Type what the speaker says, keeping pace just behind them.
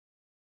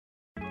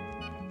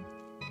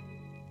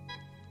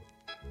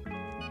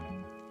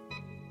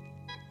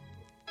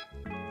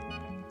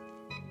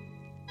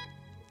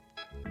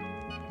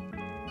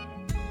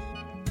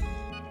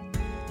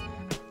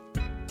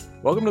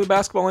Welcome to the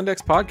Basketball Index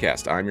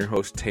Podcast. I'm your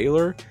host,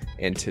 Taylor,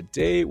 and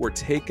today we're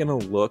taking a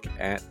look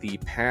at the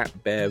Pat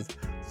Bev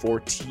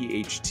for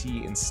THT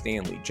and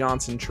Stanley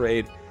Johnson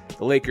trade.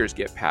 The Lakers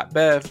get Pat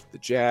Bev, the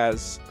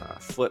Jazz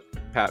flip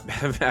Pat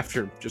Bev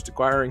after just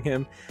acquiring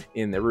him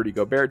in the Rudy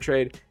Gobert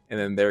trade, and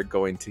then they're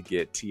going to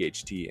get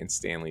THT and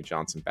Stanley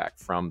Johnson back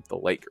from the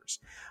Lakers.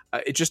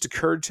 It just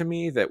occurred to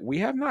me that we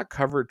have not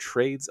covered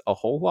trades a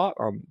whole lot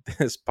on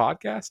this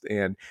podcast,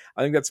 and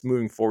I think that's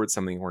moving forward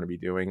something we're going to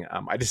be doing.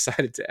 I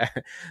decided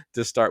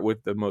to start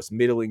with the most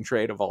middling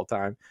trade of all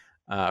time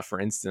for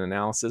instant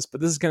analysis,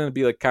 but this is going to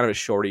be like kind of a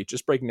shorty,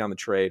 just breaking down the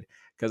trade,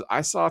 because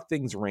I saw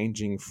things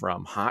ranging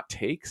from hot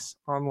takes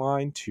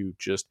online to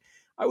just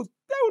I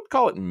would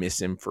call it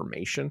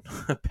misinformation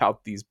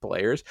about these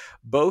players.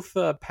 Both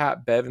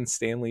Pat Bev and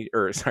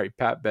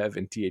Pat Bev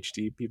and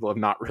THT, people have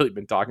not really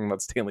been talking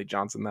about Stanley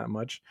Johnson that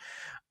much.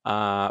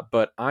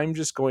 But I'm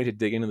just going to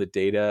dig into the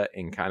data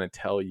and kind of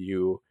tell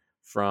you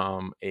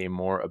from a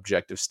more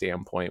objective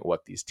standpoint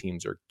what these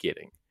teams are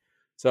getting.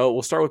 So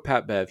we'll start with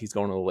Pat Bev. He's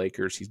going to the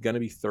Lakers. He's going to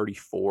be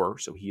 34,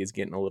 so he is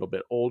getting a little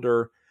bit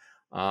older.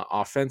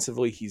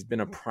 Offensively, he's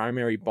been a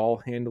primary ball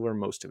handler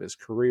most of his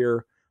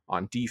career.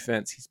 On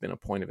defense, he's been a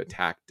point of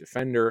attack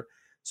defender,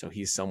 so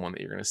he's someone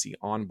that you're going to see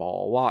on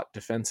ball a lot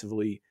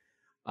defensively.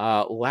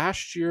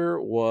 Last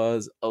year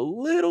was a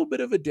little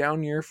bit of a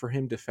down year for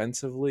him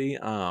defensively.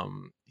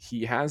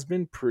 He has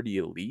been pretty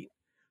elite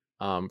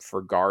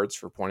for guards,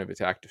 for point of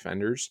attack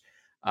defenders,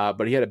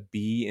 but he had a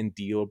B in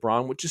D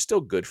LeBron, which is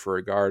still good for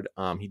a guard.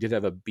 He did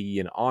have a B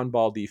in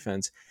on-ball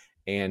defense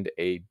and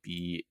a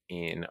B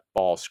in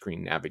ball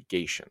screen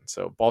navigation.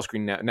 So ball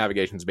screen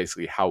navigation is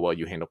basically how well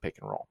you handle pick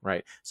and roll,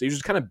 right? So you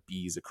just kind of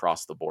Bs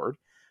across the board,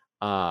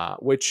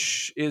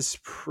 which is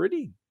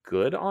pretty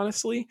good,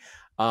 honestly.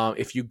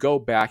 If you go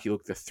back, you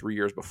look at the 3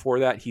 years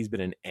before that, he's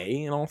been an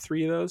A in all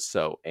three of those.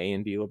 So A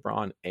in D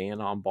LeBron, A in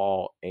on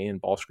ball, A in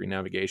ball screen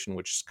navigation,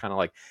 which is kind of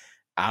like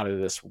out of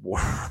this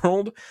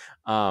world.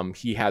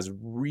 He has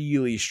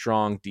really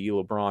strong D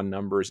LeBron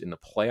numbers in the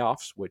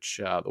playoffs,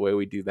 which the way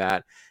we do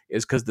that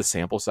is because the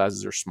sample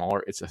sizes are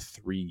smaller. It's a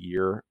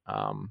 3-year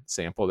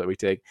sample that we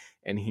take,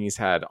 and he's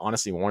had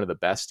honestly one of the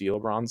best D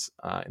LeBrons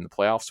in the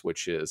playoffs,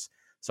 which is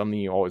something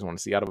you always want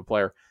to see out of a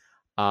player.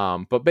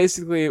 But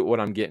basically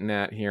what I'm getting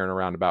at here in a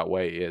roundabout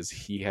way is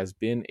he has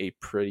been a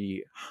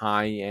pretty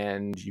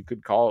high-end, you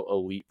could call it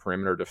elite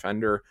perimeter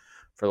defender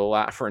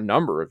for a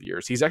number of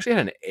years. He's actually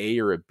had an A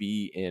or a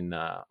B in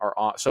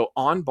so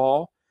on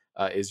ball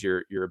is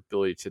your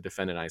ability to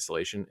defend in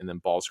isolation, and then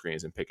ball screen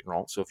is in pick and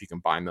roll. So if you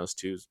combine those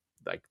two,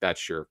 like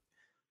that's your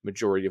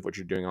majority of what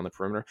you're doing on the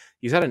perimeter.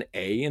 He's had an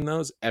A in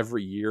those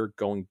every year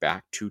going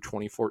back to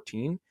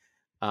 2014,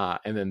 and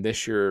then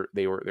this year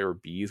they were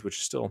Bs, which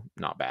is still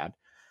not bad.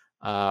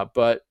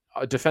 But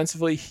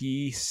defensively,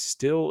 he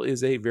still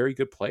is a very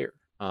good player.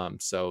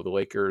 So the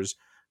Lakers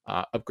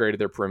upgraded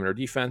their perimeter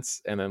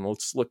defense, and then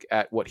let's look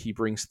at what he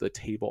brings to the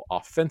table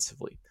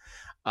offensively.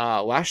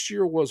 Last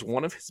year was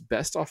one of his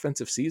best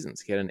offensive seasons.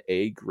 He had an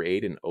A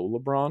grade in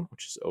O-LeBron,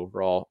 which is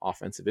overall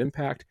offensive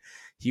impact.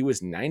 He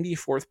was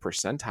 94th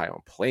percentile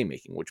in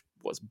playmaking, which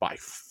was by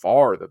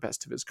far the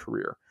best of his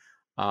career.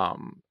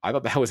 I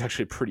thought that was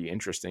actually pretty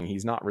interesting.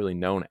 He's not really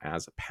known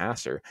as a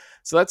passer.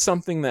 So that's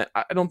something that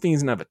I don't think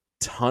he's going to have a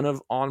ton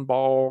of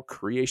on-ball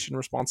creation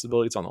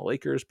responsibilities on the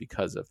Lakers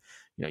because of,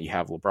 you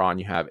have LeBron,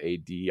 you have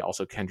AD,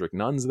 also Kendrick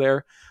Nunn's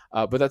there.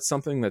 But that's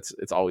something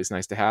it's always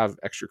nice to have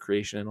extra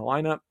creation in a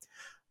lineup.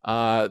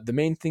 The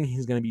main thing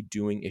he's going to be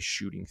doing is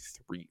shooting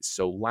threes.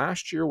 So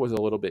last year was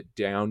a little bit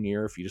down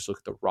year. If you just look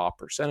at the raw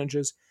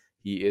percentages,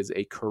 he is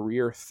a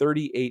career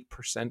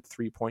 38%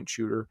 three-point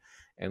shooter.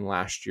 And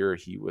last year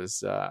he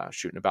was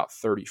shooting about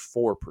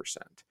 34%.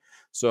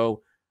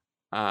 So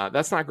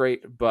that's not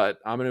great, but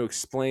I'm going to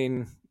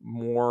explain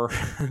more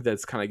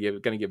that's kind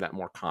of going to give that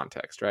more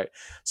context, right?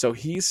 So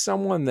he's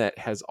someone that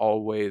has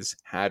always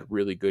had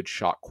really good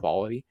shot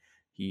quality.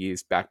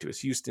 He's back to his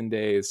Houston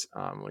days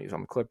when he's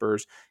on the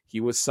Clippers. He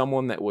was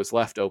someone that was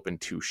left open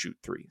to shoot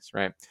threes,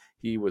 right?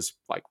 He was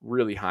like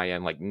really high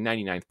end, like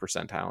 99th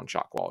percentile in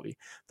shot quality.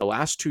 The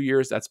last 2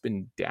 years, that's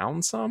been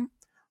down some.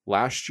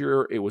 Last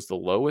year, it was the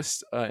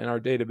lowest in our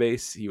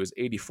database. He was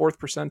 84th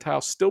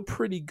percentile, still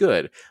pretty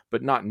good,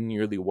 but not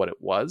nearly what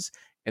it was.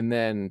 And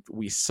then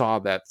we saw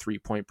that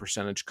three-point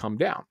percentage come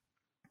down.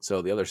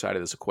 So the other side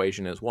of this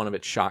equation is one of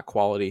its shot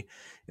quality,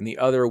 and the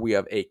other we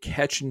have a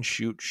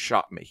catch-and-shoot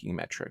shot-making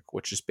metric,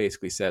 which just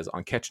basically says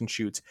on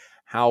catch-and-shoots,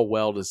 how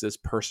well does this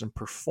person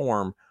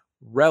perform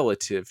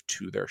relative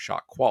to their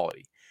shot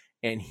quality?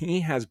 And he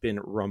has been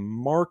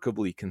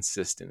remarkably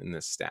consistent in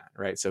this stat,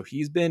 right? So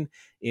he's been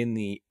in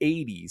the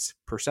 80s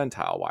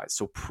percentile-wise,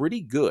 so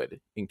pretty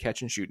good in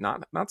catch and shoot,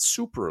 not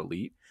super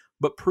elite,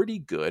 but pretty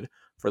good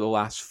for the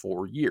last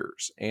 4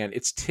 years. And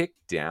it's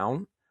ticked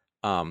down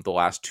the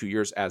last 2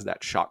 years as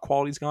that shot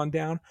quality's gone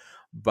down.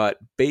 But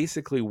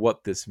basically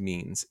what this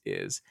means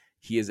is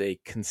he is a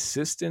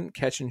consistent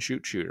catch and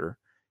shoot shooter.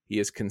 He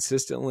is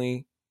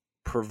consistently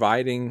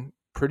providing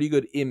pretty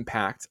good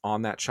impact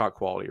on that shot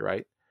quality,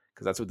 right?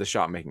 Because that's what the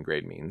shot making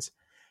grade means.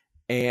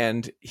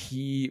 And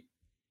he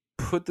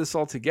put this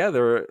all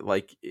together.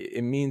 Like,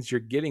 it means you're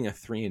getting a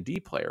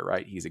 3-and-D player,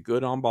 right? He's a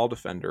good on-ball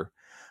defender.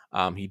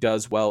 He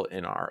does well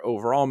in our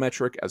overall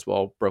metric as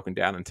well, broken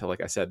down into,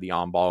 like I said, the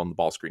on-ball and the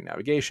ball screen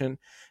navigation.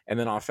 And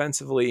then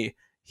offensively,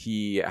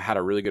 he had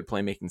a really good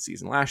playmaking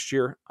season last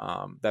year.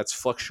 That's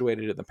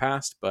fluctuated in the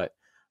past, but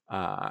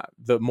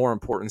the more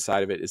important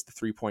side of it is the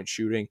three-point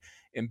shooting.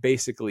 And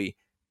basically,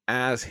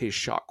 as his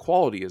shot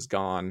quality has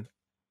gone,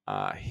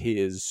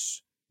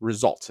 his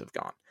results have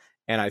gone.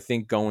 And I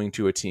think going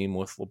to a team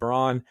with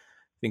LeBron,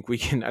 I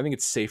think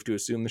it's safe to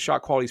assume the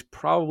shot quality is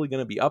probably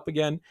going to be up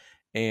again.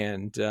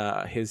 And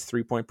his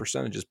 3-point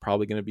percentage is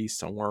probably going to be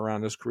somewhere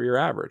around his career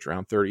average,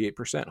 around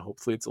 38%.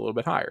 Hopefully it's a little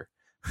bit higher.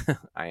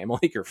 I am a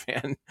Laker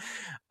fan.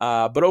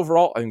 But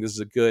overall, I think this is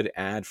a good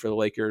ad for the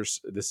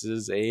Lakers. This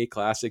is a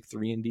classic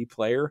 3-and-D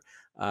player.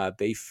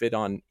 They fit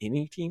on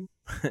any team.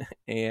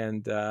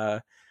 And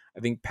I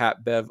think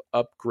Pat Bev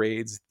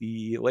upgrades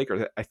the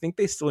Lakers. I think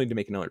they still need to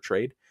make another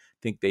trade.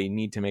 I think they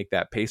need to make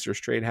that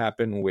Pacers trade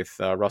happen with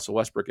Russell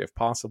Westbrook if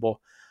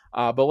possible.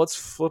 But let's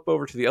flip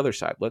over to the other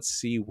side. Let's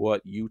see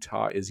what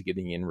Utah is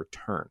getting in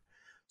return.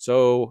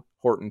 So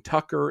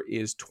Horton-Tucker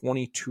is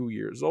 22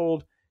 years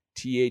old.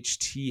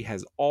 THT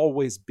has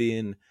always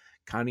been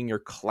kind of your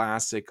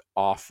classic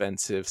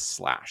offensive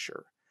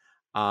slasher.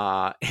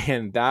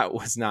 And that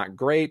was not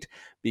great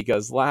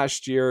because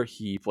last year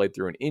he played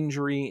through an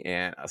injury,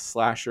 and a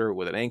slasher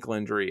with an ankle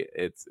injury,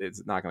 it's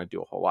not going to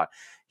do a whole lot.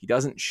 He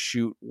doesn't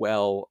shoot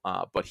well,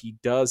 but he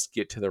does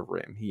get to the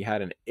rim. He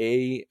had an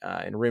A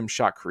in rim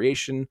shot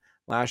creation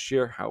last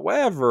year.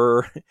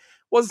 However, it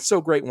wasn't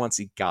so great once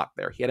he got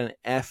there. He had an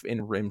F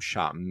in rim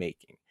shot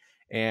making.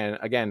 And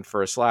again,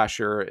 for a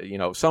slasher,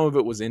 some of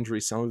it was injury,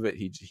 some of it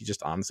he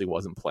just honestly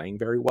wasn't playing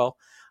very well.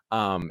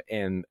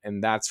 And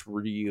that's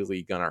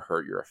really going to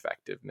hurt your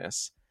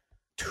effectiveness.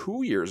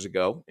 2 years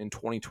ago in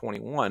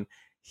 2021,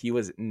 he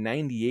was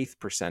 98th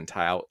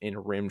percentile in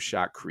rim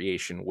shot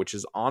creation, which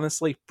is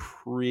honestly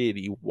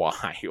pretty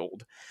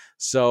wild.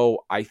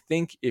 So I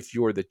think if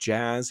you're the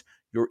Jazz,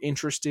 you're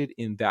interested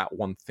in that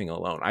one thing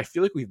alone. I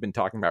feel like we've been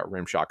talking about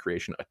rim shot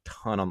creation a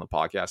ton on the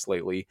podcast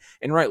lately,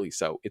 and rightly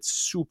so. It's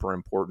super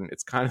important.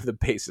 It's kind of the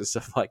basis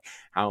of like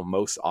how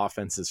most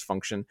offenses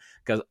function,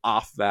 because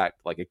off that,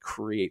 like, it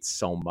creates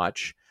so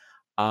much.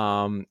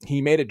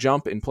 He made a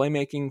jump in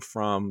playmaking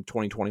from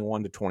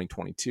 2021 to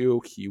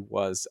 2022. He's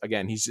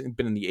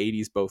been in the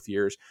 80s both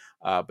years,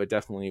 but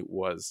definitely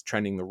was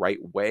trending the right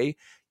way.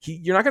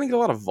 You're not going to get a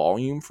lot of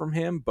volume from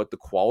him, but the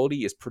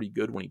quality is pretty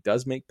good when he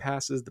does make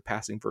passes. The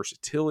passing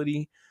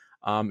versatility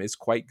is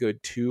quite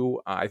good too.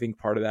 I think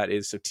part of that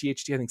is, so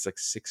THT, I think it's like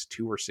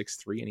 6'2" or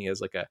 6'3", and he has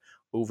like a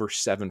over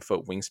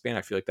 7-foot wingspan.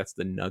 I feel like that's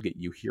the nugget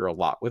you hear a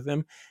lot with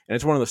him. And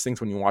it's one of those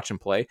things when you watch him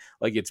play,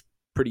 like, it's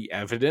pretty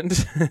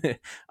evident.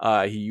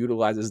 He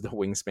utilizes the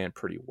wingspan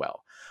pretty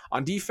well.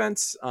 On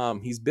defense,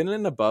 he's been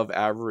an above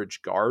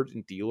average guard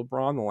in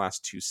D-LeBron the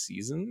last 2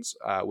 seasons,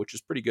 which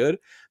is pretty good.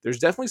 There's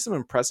definitely some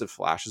impressive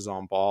flashes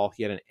on ball.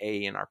 He had an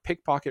A in our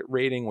pickpocket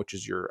rating, which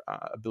is your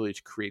ability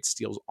to create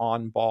steals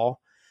on ball.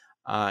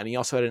 And he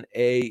also had an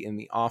A in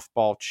the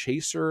off-ball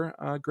chaser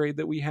grade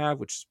that we have,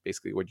 which is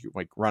basically what you're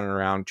like running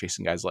around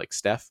chasing guys like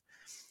Steph.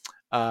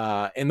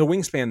 And the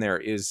wingspan there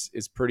is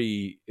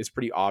pretty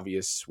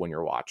obvious when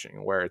you're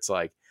watching, where it's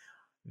like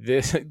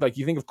this, like,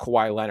 you think of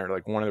Kawhi Leonard,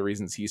 like one of the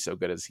reasons he's so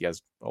good is he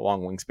has a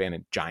long wingspan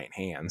and giant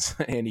hands,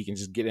 and he can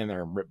just get in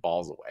there and rip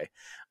balls away.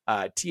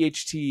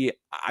 THT,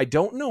 I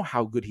don't know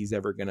how good he's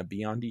ever going to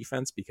be on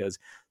defense, because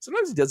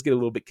sometimes he does get a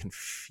little bit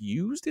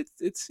confused.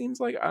 It seems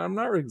like I'm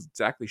not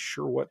exactly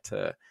sure what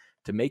to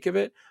make of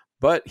it.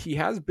 But he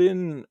has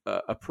been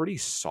a pretty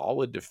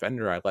solid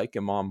defender. I like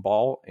him on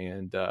ball,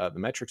 and the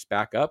metrics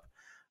back up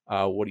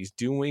what he's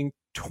doing.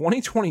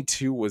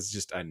 2022 was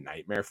just a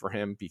nightmare for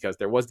him because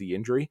there was the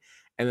injury,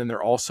 and then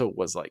there also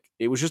was, like,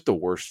 it was just the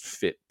worst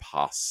fit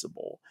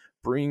possible.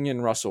 Bringing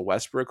in Russell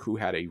Westbrook, who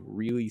had a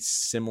really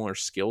similar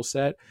skill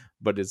set,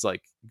 but is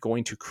like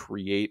going to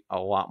create a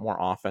lot more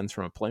offense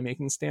from a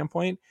playmaking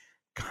standpoint,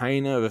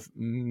 kind of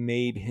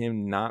made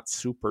him not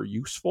super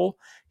useful.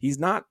 He's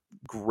not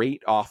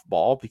great off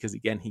ball because,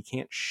 again, he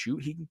can't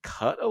shoot. He can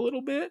cut a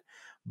little bit,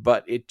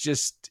 but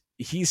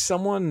he's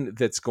someone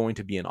that's going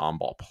to be an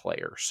on-ball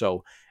player.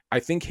 So I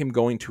think him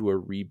going to a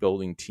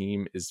rebuilding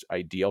team is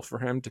ideal for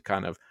him to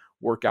kind of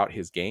work out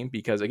his game,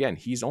 because, again,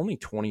 he's only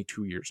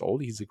 22 years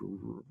old. He's a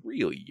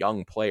really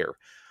young player.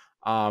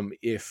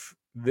 If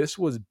this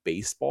was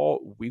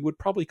baseball, we would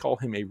probably call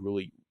him a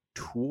really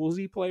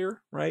toolsy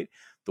player, right?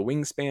 The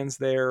wingspan's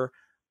there.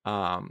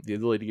 The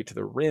ability to get to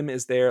the rim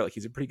is there. Like,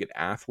 he's a pretty good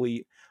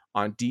athlete.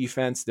 On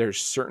defense,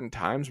 there's certain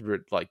times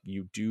where, like,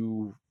 you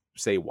do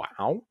say,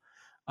 wow.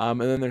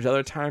 And then there's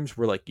other times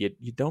where, like,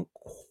 you don't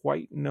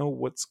quite know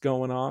what's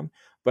going on.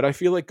 But I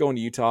feel like going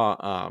to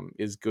Utah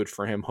is good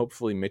for him.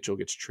 Hopefully Mitchell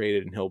gets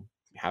traded and he'll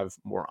have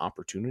more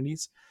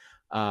opportunities.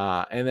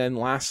 And then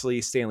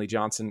lastly, Stanley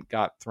Johnson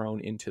got thrown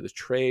into the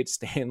trade.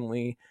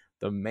 Stanley,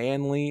 the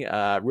manly,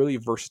 really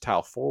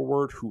versatile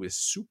forward who is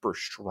super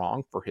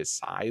strong for his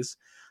size.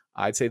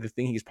 I'd say the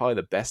thing he's probably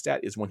the best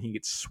at is when he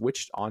gets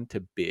switched on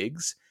to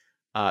bigs,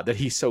 that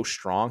he's so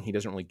strong, he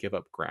doesn't really give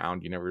up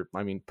ground.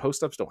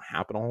 Post-ups don't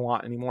happen a whole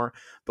lot anymore,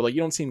 but like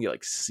you don't see him get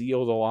like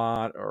sealed a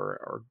lot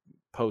or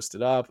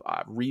posted up.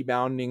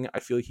 Rebounding, I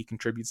feel like he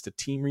contributes to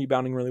team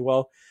rebounding really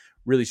well.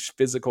 Really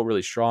physical,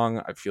 really strong.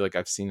 I feel like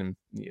I've seen him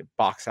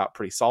box out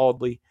pretty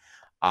solidly.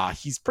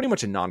 He's pretty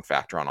much a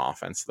non-factor on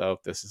offense, though.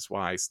 This is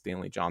why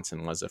Stanley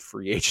Johnson was a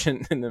free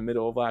agent in the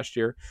middle of last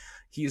year.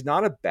 He's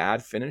not a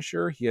bad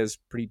finisher. He has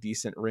pretty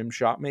decent rim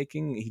shot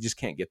making. He just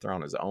can't get there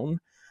on his own.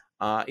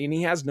 And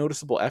he has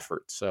noticeable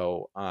effort.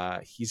 So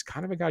he's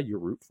kind of a guy you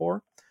root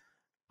for.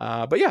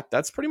 But yeah,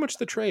 that's pretty much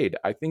the trade.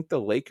 I think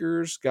the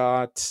Lakers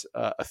got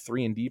a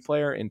 3-and-D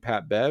player in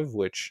Pat Bev,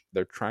 which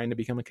they're trying to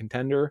become a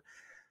contender.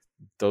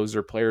 Those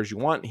are players you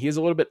want. He is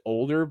a little bit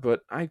older, but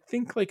I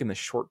think like in the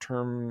short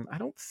term, I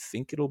don't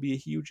think it'll be a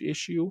huge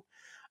issue.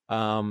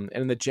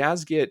 And the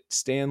Jazz get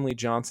Stanley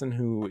Johnson,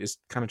 who is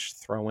kind of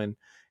just throwing,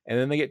 and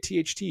then they get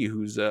THT,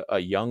 who's a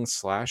young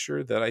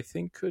slasher that I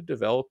think could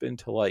develop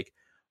into like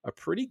a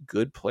pretty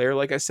good player.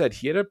 Like I said,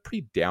 he had a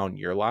pretty down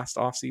year last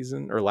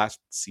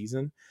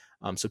season.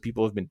 So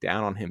people have been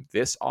down on him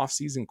this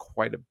offseason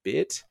quite a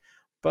bit.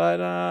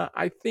 But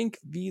I think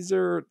these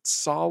are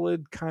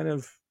solid kind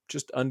of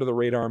just under the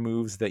radar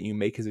moves that you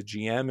make as a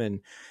GM. And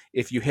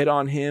if you hit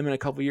on him in a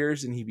couple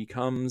years and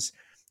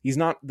he's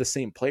not the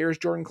same player as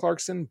Jordan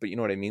Clarkson, but you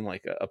know what I mean?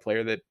 Like a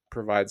player that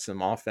provides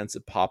some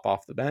offensive pop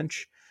off the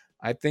bench.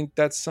 I think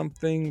that's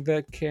something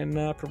that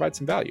can provide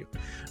some value.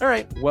 All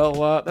right.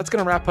 Well, that's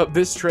going to wrap up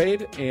this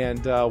trade,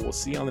 and we'll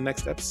see you on the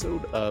next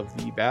episode of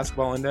the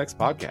Basketball Index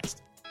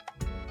podcast.